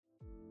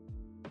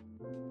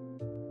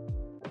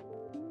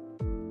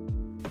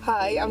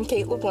Hi, I'm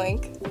Kate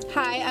LeBlanc.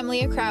 Hi, I'm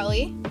Leah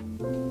Crowley.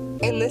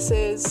 And this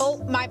is...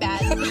 Oh, my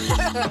bad.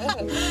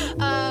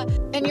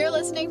 And you're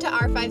listening to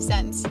Our 5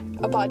 Cents,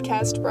 a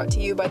podcast brought to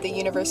you by the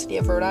University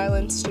of Rhode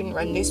Island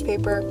student-run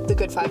newspaper, The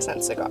Good 5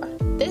 Cent Cigar.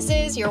 This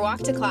is your walk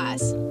to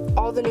class.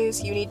 All the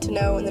news you need to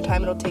know in the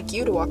time it'll take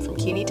you to walk from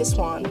Keeney to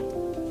Swan.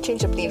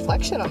 Change up the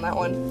inflection on that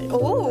one.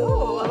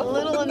 Ooh, a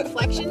little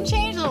inflection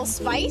change, a little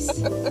spice.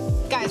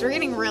 Guys, we're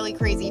getting really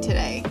crazy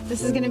today.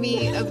 This is going to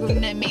be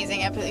an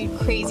amazing episode,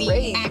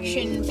 crazy.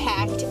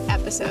 Action-packed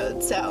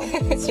episode, so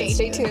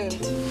stay tuned.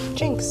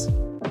 Jinx.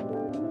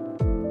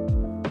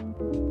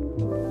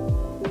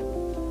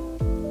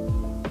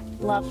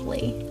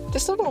 Lovely.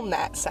 Just a little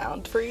gnat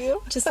sound for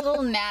you. Just a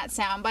little gnat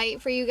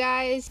soundbite for you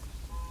guys.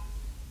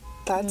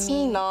 That's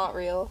not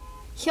real.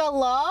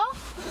 Hello?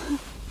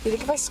 You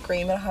think if I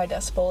scream at a high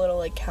decibel, it'll,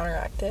 like,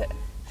 counteract it?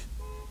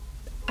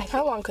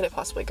 How long could it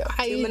possibly go?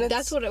 2 minutes?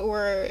 That's what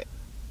we're...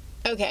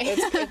 Okay.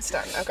 It's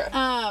done.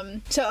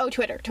 Okay.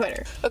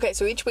 Twitter. Okay,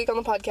 so each week on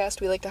the podcast,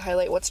 we like to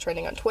highlight what's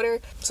trending on Twitter.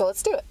 So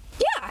let's do it.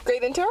 Yeah.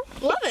 Great intro?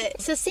 Love it.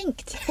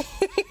 Succinct.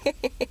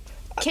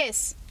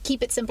 KISS.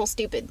 Keep it simple,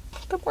 stupid.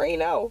 The more you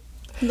know.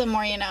 The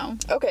more you know.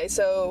 Okay,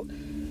 so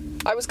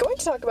I was going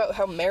to talk about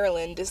how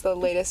Maryland is the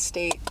latest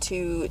state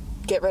to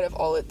get rid of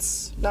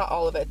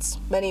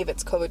many of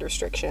its COVID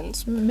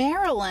restrictions.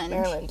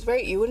 Maryland.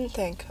 Right, you wouldn't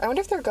think. I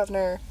wonder if their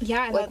governor,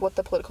 what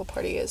the political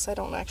party is. I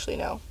don't actually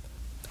know.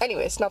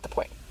 Anyways, not the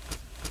point.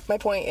 My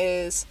point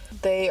is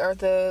they are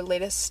the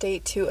latest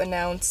state to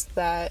announce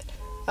that,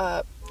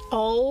 Like,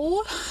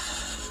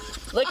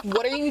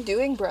 what are you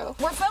doing, bro?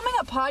 We're filming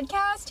a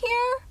podcast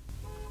here?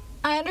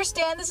 I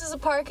understand this is a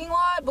parking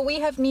lot, but we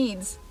have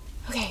needs.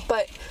 Okay.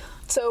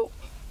 So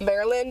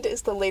Maryland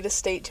is the latest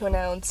state to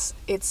announce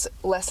its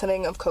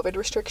lessening of COVID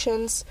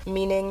restrictions,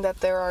 meaning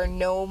that there are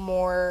no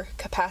more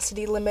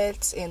capacity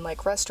limits in,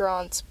 like,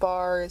 restaurants,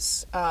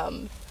 bars,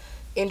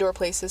 indoor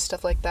places,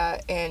 stuff like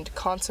that, and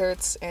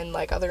concerts and,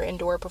 like, other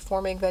indoor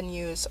performing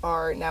venues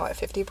are now at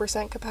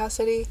 50%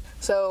 capacity.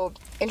 So,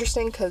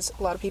 interesting, because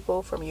a lot of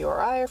people from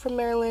URI are from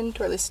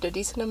Maryland, or at least a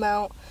decent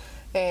amount,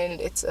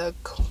 and it's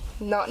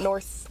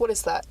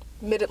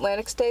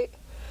mid-Atlantic state?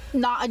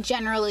 Not a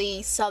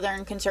generally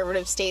southern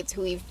conservative states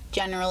who we've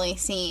generally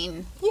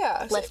seen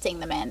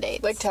lifting the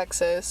mandates. Like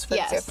Texas, for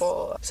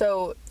example.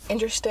 So,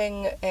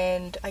 interesting,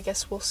 and I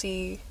guess we'll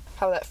see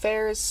how that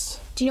fares.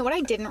 Do you know what I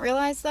didn't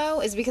realize,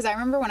 though? Is because I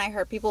remember when I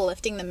heard people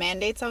lifting the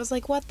mandates, I was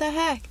like, what the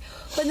heck?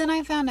 But then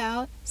I found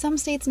out some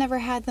states never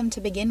had them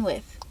to begin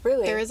with.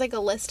 Really? There is, like, a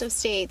list of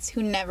states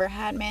who never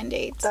had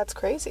mandates. That's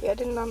crazy. I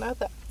did not know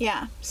that.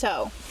 Yeah,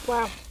 so.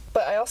 Wow.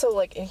 But I also,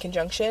 like, in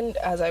conjunction,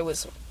 as I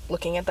was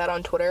looking at that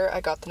on Twitter,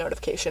 I got the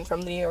notification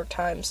from the New York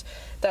Times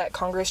that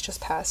Congress just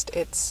passed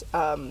its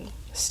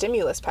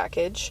stimulus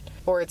package,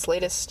 or its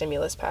latest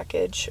stimulus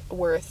package,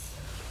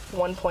 worth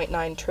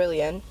 $1.9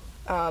 trillion.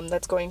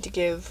 That's going to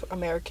give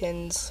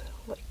Americans,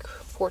 like,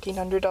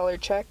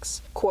 $1,400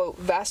 checks, quote,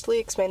 vastly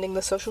expanding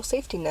the social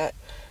safety net.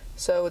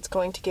 So it's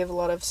going to give a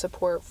lot of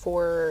support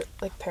for,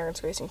 like,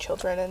 parents raising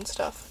children and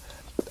stuff.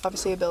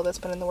 Obviously a bill that's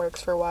been in the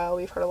works for a while,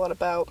 we've heard a lot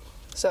about.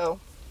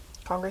 So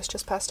Congress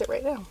just passed it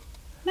right now.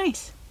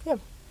 Nice. Yeah.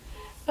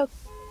 Oh.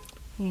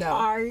 No.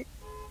 Are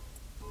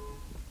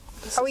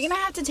we gonna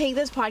have to take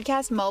this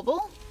podcast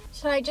mobile?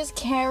 Should I just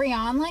carry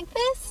on like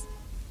this?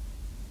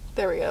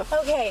 There we go.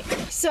 Okay.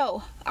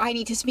 So, I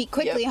need to speak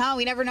quickly, huh?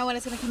 We never know when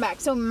it's gonna come back.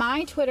 So,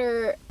 my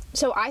Twitter...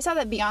 So, I saw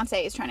that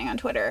Beyonce is trending on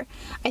Twitter.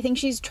 I think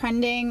she's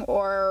trending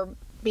or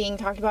being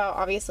talked about,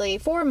 obviously,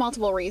 for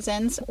multiple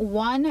reasons.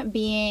 One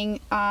being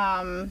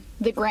the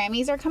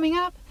Grammys are coming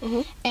up.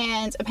 Mm-hmm.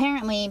 And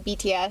apparently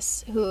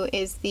BTS, who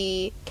is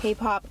the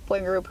K-pop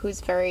boy group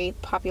who's very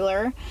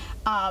popular,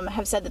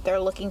 have said that they're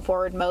looking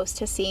forward most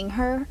to seeing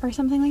her or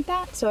something like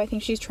that. So I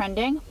think she's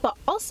trending. But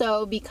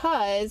also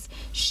because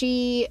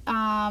she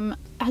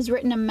has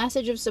written a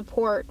message of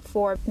support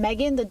for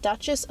Meghan, the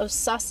Duchess of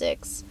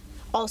Sussex,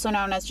 also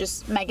known as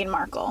just Meghan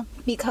Markle.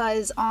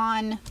 Because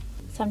on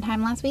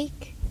sometime last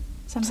week...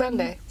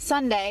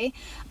 Sunday,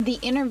 the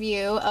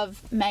interview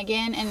of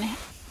Meghan and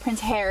Prince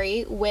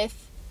Harry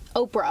with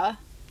Oprah,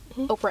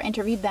 Oprah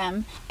interviewed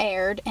them,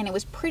 aired, and it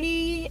was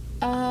pretty,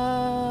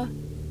 a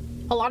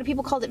lot of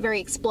people called it very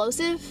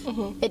explosive.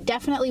 Mm-hmm. It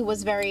definitely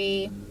was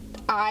very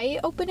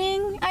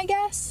eye-opening, I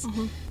guess.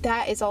 Mm-hmm.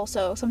 That is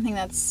also something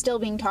that's still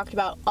being talked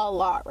about a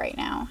lot right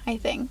now, I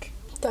think.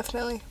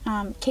 Definitely.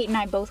 Kate and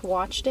I both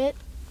watched it.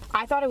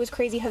 I thought it was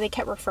crazy how they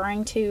kept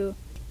referring to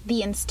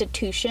the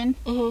institution.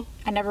 Mm-hmm.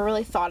 I never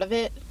really thought of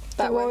it,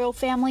 the royal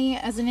family,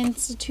 as an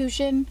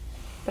institution,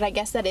 but I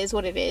guess that is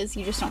what it is.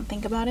 You just don't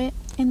think about it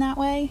in that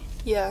way.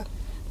 Yeah.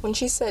 When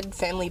she said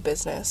family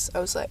business, I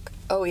was like,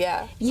 oh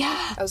yeah.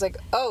 Yeah. I was like,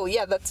 oh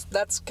yeah,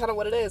 that's kind of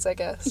what it is, I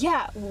guess.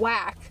 Yeah,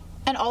 whack.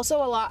 And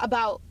also a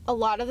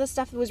lot of the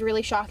stuff that was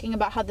really shocking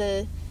about how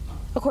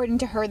according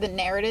to her, the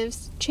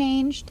narratives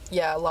changed.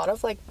 Yeah, a lot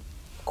of, like,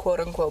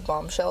 quote-unquote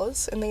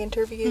bombshells in the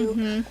interview.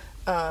 Mm-hmm.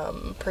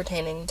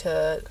 pertaining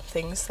to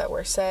things that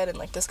were said and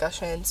like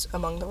discussions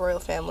among the royal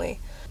family.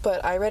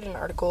 But I read an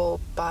article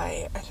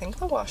by, I think,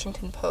 the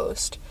Washington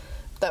Post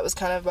that was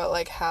kind of about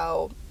like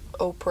how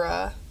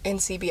Oprah and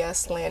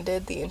CBS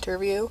landed the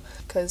interview,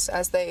 because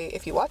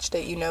if you watched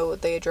it, you know,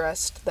 they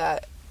addressed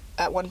that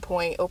at one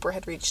point Oprah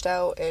had reached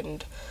out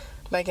and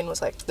Meghan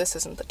was like, this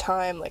isn't the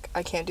time, like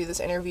I can't do this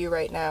interview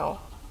right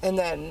now. And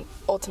then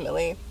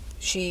ultimately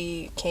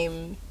she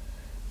came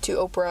to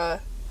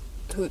Oprah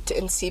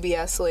and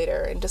CBS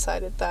later and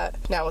decided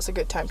that now was a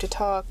good time to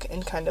talk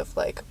and kind of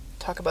like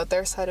talk about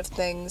their side of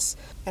things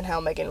and how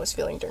Meghan was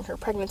feeling during her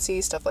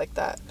pregnancy, stuff like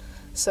that.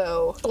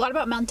 So a lot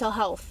about mental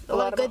health. A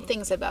lot of good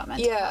things about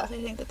mental health,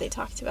 I think, that they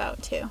talked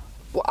about too.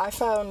 What I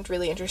found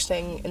really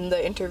interesting in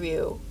the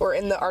interview, or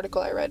in the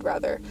article I read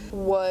rather,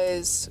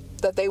 was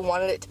that they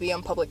wanted it to be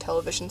on public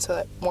television so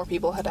that more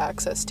people had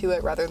access to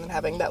it rather than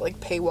having that like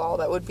paywall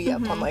that would be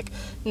up on like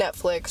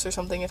Netflix or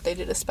something if they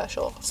did a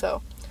special.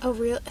 So oh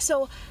really?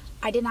 So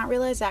I did not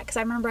realize that, because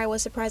I remember I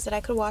was surprised that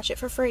I could watch it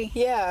for free.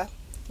 Yeah,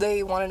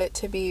 they wanted it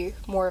to be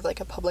more of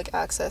like a public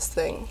access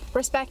thing.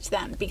 Respect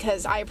them,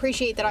 because I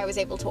appreciate that I was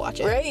able to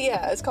watch it. Right?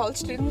 Yeah, as college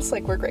students,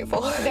 like, we're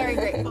grateful. Very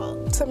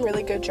grateful. Some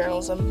really good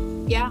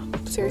journalism. Yeah.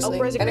 Seriously.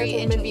 Oprah's a great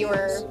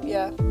interviewer. News.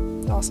 Yeah.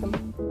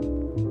 Awesome.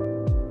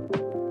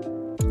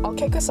 I'll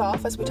kick us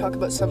off as we talk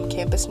about some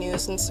campus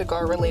news and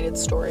cigar-related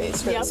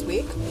stories for this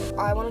week.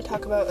 I want to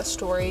talk about a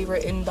story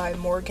written by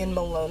Morgan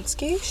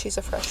Malonsky. She's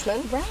a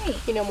freshman. Right.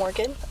 You know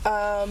Morgan.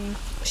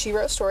 She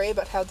wrote a story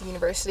about how the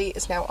university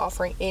is now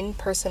offering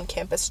in-person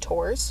campus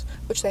tours,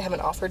 which they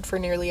haven't offered for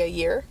nearly a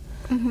year.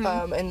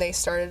 And they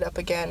started up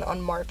again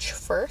on March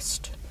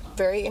 1st.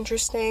 Very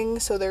interesting.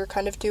 So they're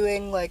kind of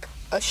doing like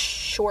a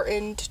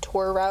shortened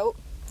tour route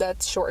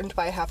that's shortened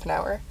by half an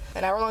hour.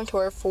 An hour-long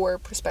tour for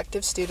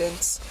prospective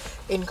students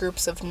in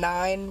groups of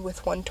 9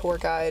 with one tour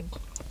guide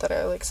that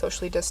are like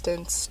socially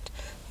distanced.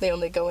 They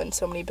only go in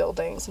so many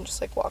buildings and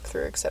just like walk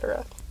through,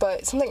 etc.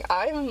 But something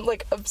I'm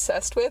like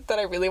obsessed with that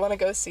I really want to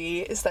go see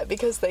is that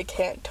because they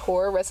can't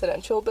tour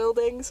residential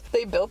buildings,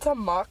 they built a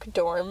mock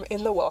dorm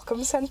in the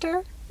Welcome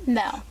Center.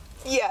 No.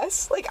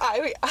 Yes, like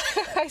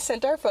I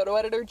sent our photo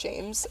editor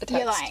James a text.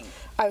 You're lying.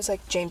 I was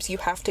like, James, you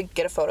have to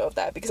get a photo of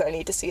that because I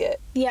need to see it.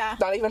 Yeah.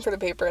 Not even for the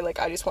paper, like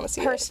I just want to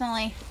see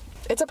Personally. it.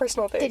 It's a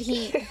personal thing. Did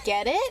he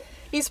get it?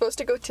 He's supposed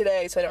to go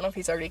today, so I don't know if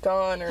he's already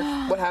gone or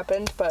what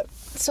happened, but...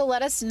 So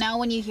let us know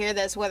when you hear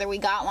this whether we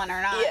got one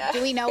or not. Yeah.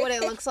 Do we know what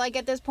it looks like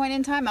at this point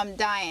in time? I'm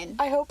dying.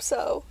 I hope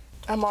so.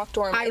 A mock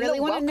dorm I really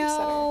want to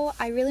know.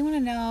 I really want to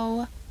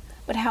know,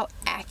 but how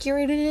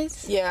accurate it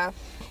is. Yeah.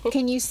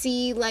 Can you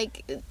see,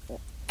 like,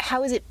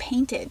 how is it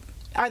painted?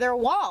 Are there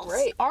walls?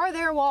 Right. Are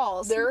there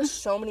walls? There are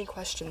so many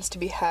questions to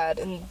be had,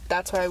 and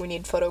that's why we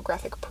need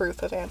photographic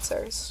proof of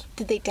answers.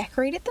 Did they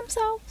decorate it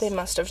themselves? They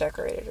must have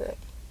decorated it.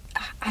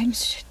 I'm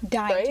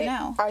dying to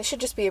know. I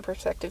should just be a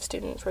prospective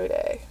student for a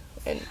day.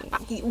 And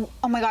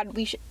oh my god,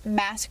 we should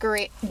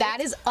masquerade. That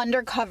is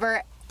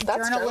undercover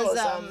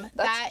journalism.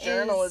 That's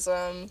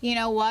journalism. You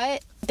know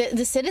what?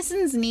 The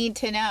citizens need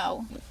to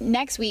know.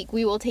 Next week,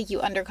 we will take you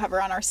undercover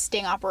on our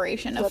sting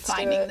operation of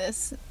finding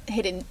this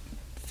hidden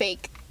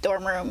fake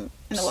dorm room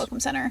in the Welcome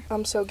Center.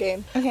 I'm so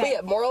game. Okay. But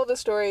yeah, moral of the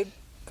story,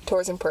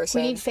 tours in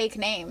person. We need fake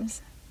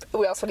names.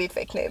 We also need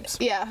fake names.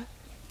 Yeah.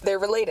 They're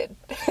related.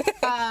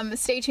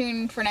 Stay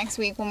tuned for next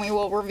week when we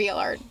will reveal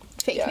our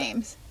fake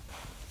names.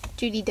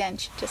 Judi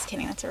Dench. Just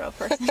kidding, that's a real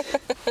person.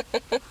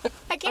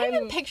 I can't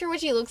even picture what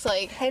she looks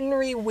like.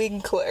 Henry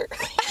Winkler.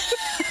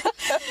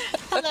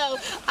 Hello,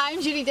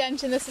 I'm Judi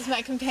Dench, and this is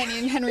my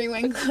companion, Henry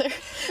Winkler.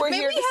 We're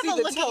Maybe here to have see a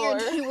the look tour.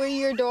 at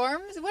your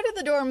dorms. What do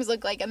the dorms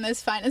look like in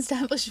this fine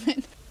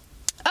establishment?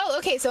 Oh,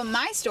 okay, so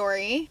my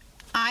story,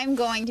 I'm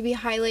going to be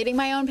highlighting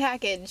my own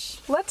package.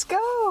 Let's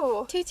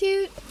go. Toot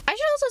toot. I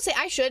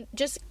should,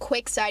 just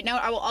quick side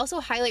note, I will also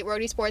highlight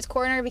Rhody Sports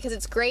Corner because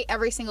it's great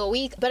every single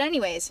week. But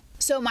anyways,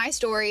 so my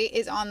story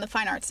is on the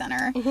Fine Arts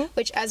Center,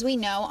 which, as we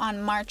know,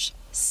 on March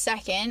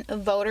 2nd,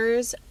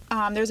 voters,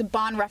 there's a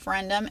bond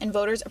referendum, and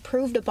voters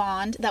approved a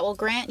bond that will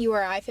grant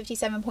URI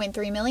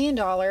 $57.3 million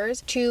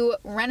to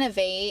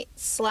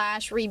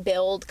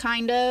renovate/rebuild,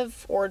 kind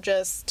of, or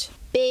just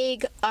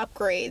big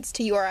upgrades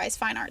to URI's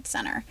Fine Arts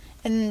Center.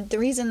 And the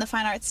reason the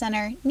Fine Arts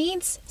Center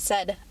needs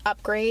said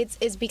upgrades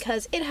is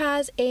because it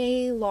has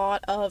a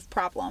lot of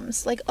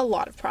problems, like a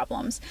lot of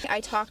problems.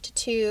 I talked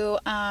to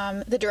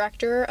the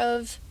director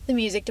of the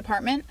music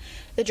department,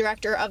 the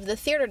director of the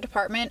theater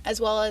department,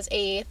 as well as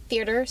a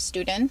theater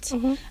student.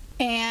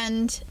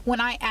 And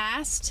when I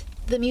asked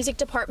the music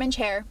department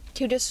chair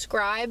to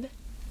describe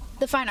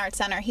the Fine Arts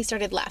Center, he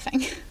started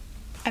laughing.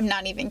 I'm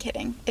not even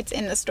kidding. It's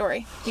in the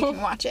story. You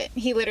can watch it.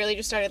 He literally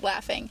just started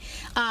laughing.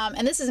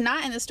 And this is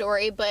not in the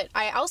story, but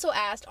I also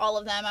asked all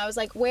of them, I was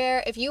like,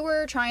 if you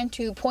were trying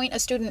to point a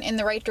student in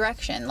the right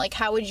direction, like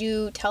how would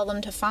you tell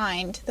them to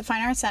find the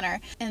Fine Arts Center?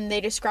 And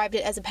they described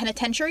it as a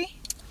penitentiary.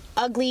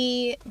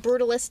 Ugly,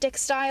 brutalistic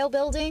style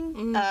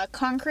building,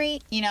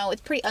 concrete,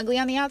 it's pretty ugly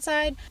on the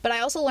outside. But I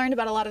also learned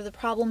about a lot of the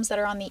problems that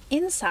are on the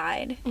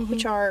inside,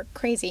 which are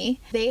crazy.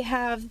 They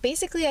have,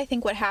 basically, I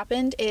think what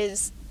happened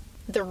is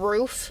the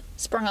roof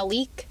sprung a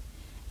leak,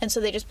 and so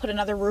they just put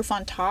another roof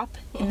on top,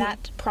 and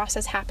that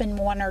process happened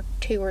 1 or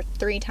 2 or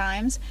 3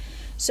 times.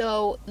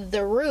 So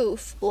the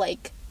roof,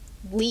 like,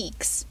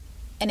 leaks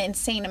an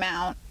insane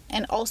amount,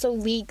 and also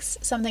leaks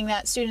something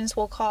that students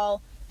will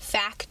call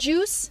fac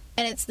juice,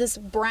 and it's this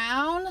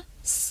brown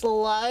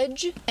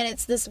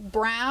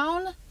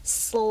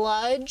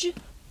sludge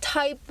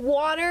type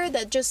water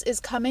that just is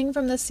coming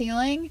from the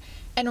ceiling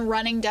and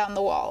running down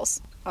the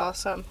walls.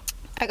 Awesome.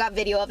 I got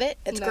video of it.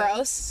 It's Nice.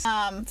 gross.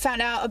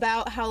 Found out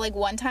about how, like,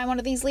 one time one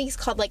of these leaks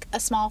called, like, a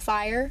small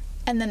fire,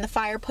 and then the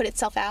fire put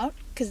itself out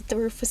because the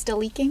roof was still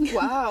leaking.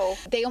 Wow.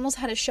 They almost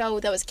had a show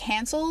that was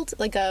canceled,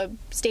 like a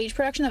stage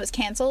production that was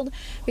canceled,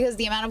 because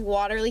the amount of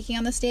water leaking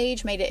on the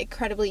stage made it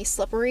incredibly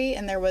slippery,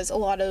 and there was a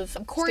lot of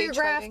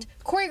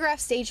choreographed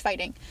stage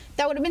fighting.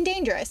 That would have been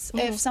dangerous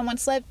if someone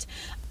slipped.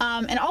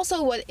 And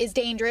also what is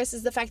dangerous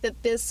is the fact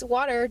that this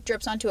water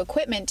drips onto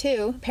equipment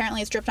too.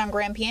 Apparently it's dripped on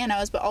grand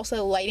pianos, but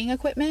also lighting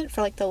equipment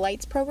for, like, the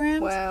lights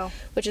programs. Wow.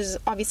 Which is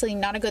obviously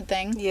not a good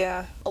thing.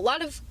 Yeah. A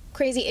lot of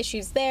crazy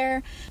issues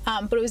there,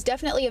 but it was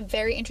definitely a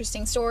very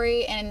interesting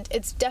story, and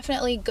it's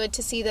definitely good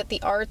to see that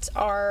the arts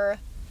are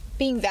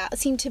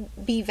seem to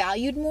be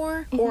valued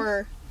more,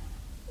 or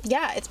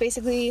yeah, it's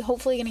basically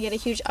hopefully going to get a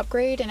huge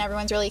upgrade, and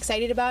everyone's really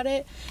excited about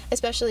it,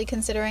 especially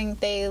considering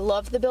they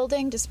love the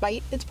building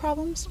despite its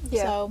problems.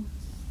 Yeah. So,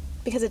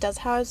 because it does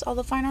house all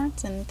the fine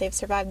arts, and they've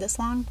survived this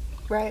long,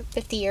 Right.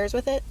 50 years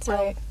with it. So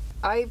Right.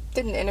 I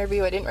did an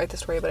interview. I didn't write the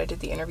story, but I did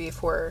the interview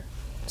for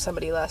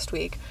somebody last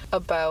week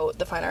about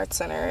the Fine Arts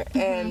Center,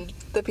 and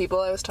the people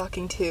I was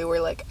talking to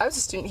were like, I was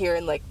a student here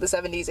in, like, the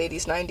 70s,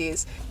 80s,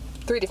 90s,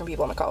 3 different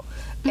people on the call,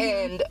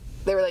 and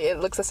they were like, it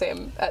looks the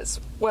same as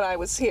when I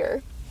was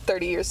here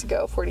 30 years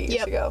ago, 40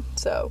 years ago.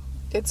 So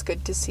it's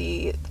good to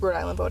see Rhode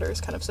Island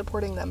voters kind of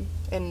supporting them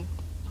and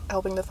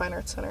helping the Fine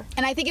Arts Center.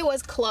 And I think it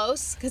was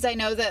close, because I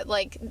know that,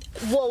 like,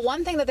 well,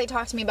 one thing that they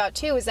talked to me about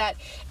too is that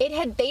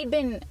they'd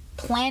been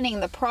planning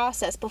the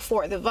process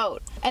before the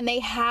vote, and they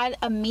had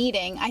a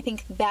meeting, I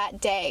think, that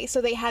day. So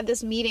they had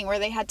this meeting where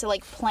they had to,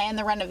 like, plan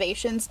the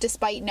renovations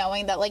despite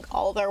knowing that, like,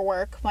 all their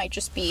work might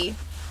just be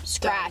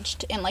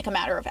scratched in, like, a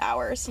matter of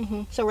hours.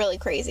 So really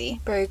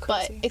crazy. Very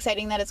crazy. But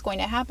exciting that it's going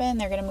to happen.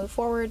 They're going to move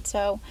forward,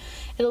 so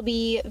it'll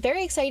be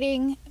very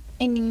exciting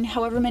in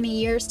however many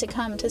years to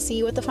come to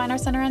see what the Fine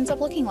Arts Center ends up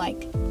looking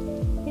like.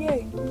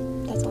 Yay.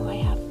 That's all I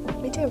have.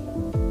 Me too.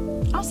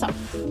 Awesome.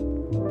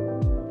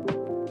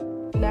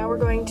 Now we're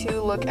going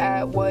to look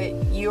at what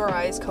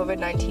URI's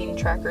COVID-19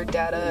 tracker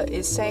data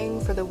is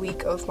saying for the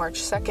week of March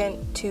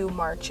 2nd to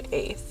March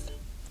 8th.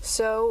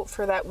 So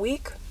for that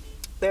week,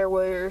 there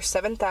were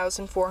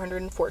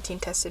 7,414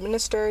 tests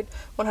administered,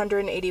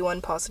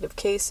 181 positive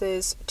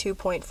cases,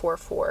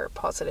 2.44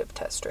 positive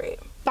test rate.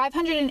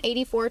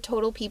 584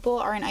 total people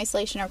are in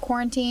isolation or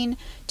quarantine,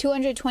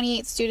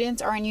 228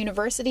 students are in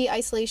university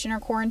isolation or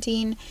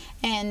quarantine,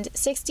 and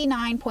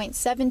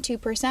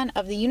 69.72%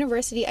 of the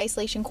university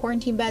isolation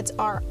quarantine beds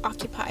are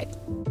occupied.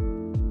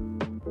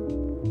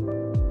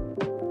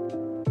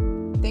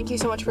 Thank you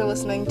so much for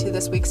listening to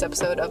this week's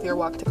episode of Your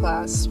Walk to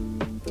Class.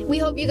 We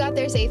hope you got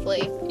there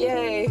safely.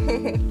 Yay!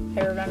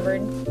 I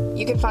remembered.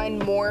 You can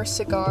find more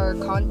cigar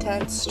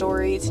content,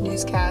 stories,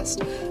 newscast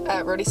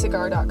at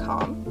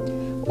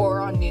roadiecigar.com or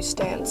on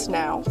newsstands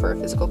now for a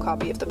physical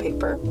copy of the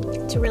paper.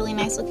 It's a really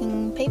nice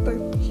looking paper.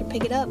 You should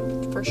pick it up.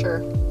 For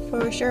sure.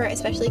 For sure,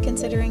 especially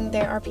considering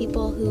there are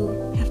people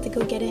who have to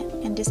go get it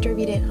and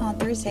distribute it on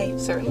Thursday.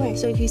 Certainly.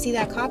 So if you see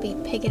that copy,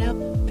 pick it up.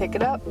 Pick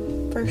it up.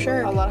 For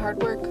sure. A lot of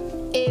hard work.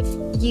 If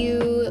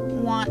you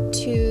want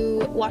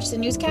to watch the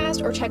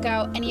newscast or check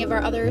out any of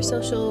our other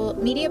social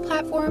media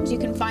platforms, you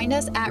can find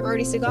us at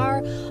Roadie Cigar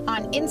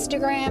on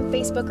Instagram,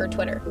 Facebook, or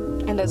Twitter.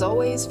 And as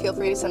always, feel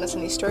free to send us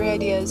any story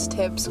ideas,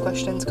 tips,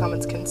 questions,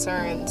 comments,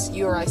 concerns,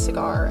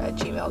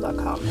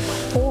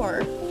 uricigar@gmail.com.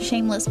 Or,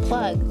 shameless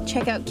plug,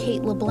 check out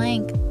Kate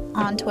LeBlanc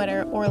on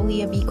Twitter or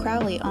Leah B.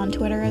 Crowley on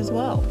Twitter as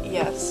well.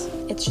 Yes.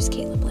 It's just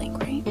Kate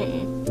LeBlanc, right?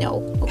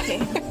 No. Okay.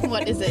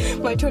 What is it?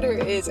 My Twitter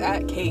is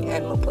at Kate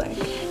N. LeBlanc.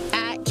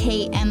 At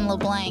Kate N.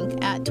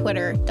 LeBlanc at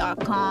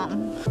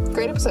twitter.com.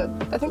 Great episode.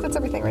 I think that's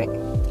everything, right?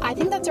 I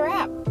think that's a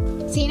wrap.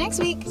 See you next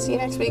week. See you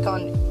next week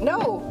on...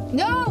 No!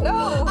 No!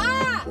 No!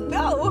 Ah!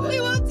 No!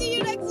 We won't see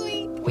you next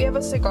week. We have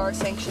a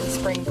cigar-sanctioned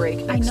spring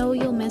break next I know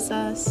you'll miss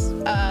us.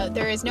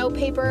 There is no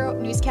paper,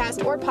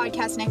 newscast, or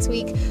podcast next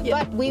week,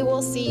 but we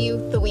will see you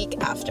the week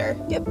after.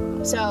 Yep.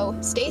 So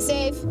stay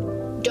safe,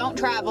 don't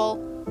travel,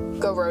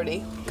 Go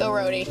Roadie. go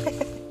Roadie.